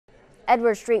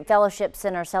Edward Street Fellowship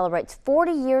Center celebrates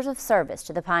 40 years of service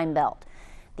to the Pine Belt.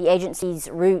 The agency's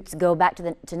roots go back to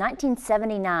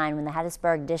 1979 when the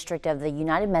Hattiesburg District of the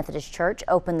United Methodist Church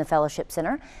opened the Fellowship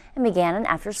Center and began an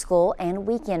after-school and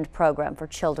weekend program for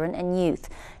children and youth.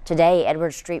 Today,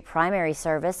 Edward Street Primary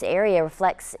Service area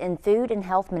reflects in food and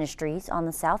health ministries on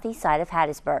the southeast side of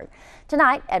Hattiesburg.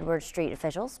 Tonight, Edward Street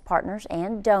officials, partners,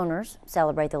 and donors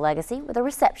celebrate the legacy with a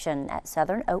reception at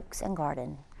Southern Oaks and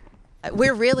Garden.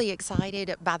 We're really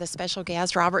excited by the special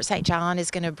guest. Robert St. John is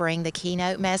going to bring the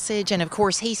keynote message, and of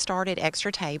course he started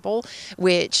Extra Table,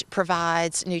 which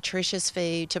provides nutritious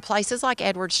food to places like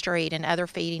Edward Street and other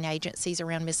feeding agencies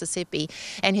around Mississippi.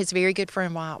 And his very good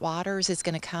friend Wyatt Waters is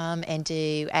going to come and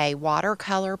do a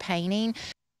watercolor painting.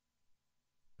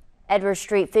 Edward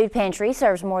Street Food Pantry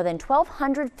serves more than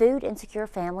 1,200 food insecure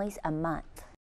families a month.